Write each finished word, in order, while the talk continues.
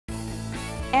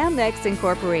Amax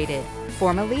Incorporated,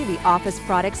 formerly the Office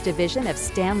Products Division of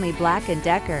Stanley Black &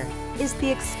 Decker, is the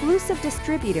exclusive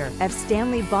distributor of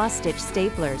Stanley Bostitch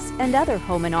staplers and other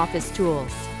home and office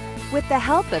tools. With the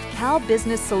help of Cal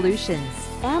Business Solutions,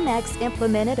 Amax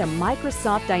implemented a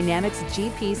Microsoft Dynamics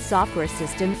GP software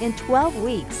system in 12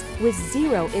 weeks with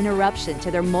zero interruption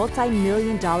to their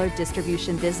multi-million-dollar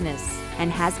distribution business and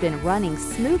has been running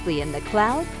smoothly in the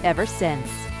cloud ever since.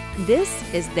 This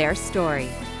is their story.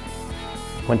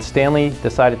 When Stanley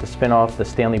decided to spin off the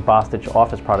Stanley Bostitch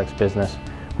office products business,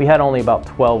 we had only about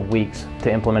 12 weeks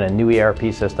to implement a new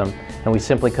ERP system, and we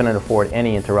simply couldn't afford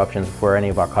any interruptions for any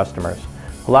of our customers.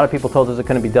 A lot of people told us it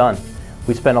couldn't be done.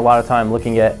 We spent a lot of time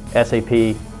looking at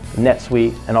SAP,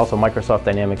 NetSuite, and also Microsoft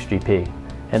Dynamics GP.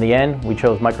 In the end, we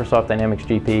chose Microsoft Dynamics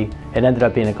GP. It ended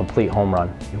up being a complete home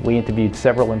run. We interviewed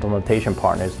several implementation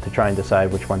partners to try and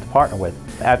decide which one to partner with.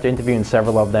 After interviewing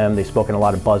several of them, they spoke in a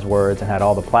lot of buzzwords and had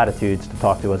all the platitudes to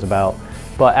talk to us about.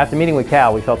 But after meeting with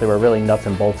Cal, we felt they were really nuts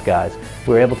and bolts guys.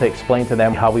 We were able to explain to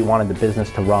them how we wanted the business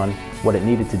to run, what it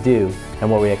needed to do, and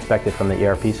what we expected from the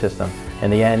ERP system. In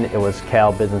the end, it was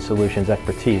Cal Business Solutions'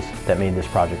 expertise that made this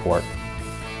project work.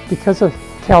 Because of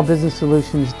Cal Business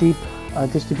Solutions' deep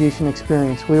distribution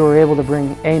experience, we were able to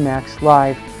bring Amax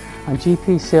live on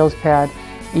GP, SalesPad,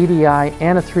 EDI,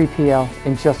 and a 3PL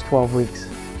in just 12 weeks.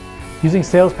 Using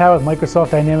SalesPad with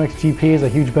Microsoft Dynamics GP is a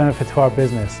huge benefit to our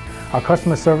business. Our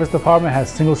customer service department has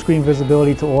single screen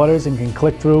visibility to orders and can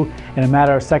click through in a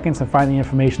matter of seconds and find the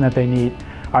information that they need.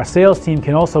 Our sales team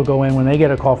can also go in when they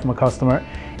get a call from a customer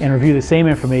and review the same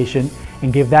information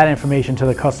and give that information to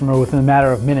the customer within a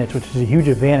matter of minutes, which is a huge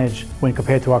advantage when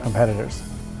compared to our competitors.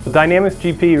 The Dynamics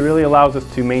GP really allows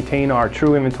us to maintain our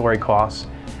true inventory costs,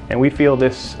 and we feel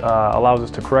this allows us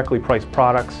to correctly price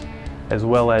products as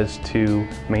well as to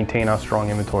maintain our strong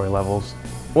inventory levels.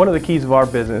 One of the keys of our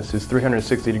business is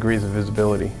 360 degrees of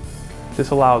visibility.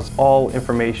 This allows all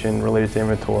information related to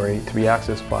inventory to be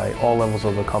accessed by all levels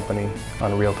of the company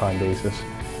on a real-time basis.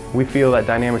 We feel that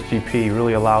Dynamics GP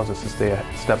really allows us to stay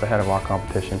a step ahead of our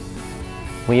competition.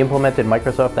 We implemented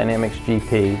Microsoft Dynamics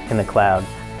GP in the cloud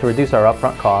to reduce our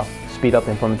upfront costs, speed up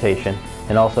implementation,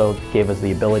 and also gave us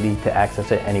the ability to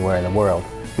access it anywhere in the world.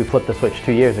 We flipped the switch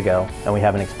 2 years ago, and we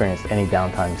haven't experienced any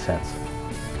downtime since.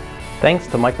 Thanks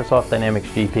to Microsoft Dynamics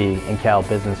GP and Cal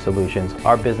Business Solutions,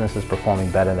 our business is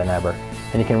performing better than ever,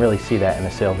 and you can really see that in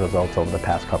the sales results over the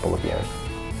past couple of years.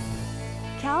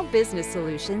 Cal Business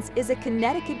Solutions is a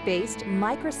Connecticut-based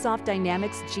Microsoft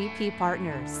Dynamics GP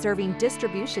partner serving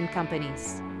distribution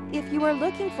companies. If you are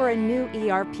looking for a new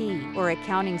ERP or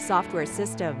accounting software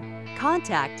system,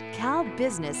 contact Cal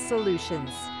Business Solutions.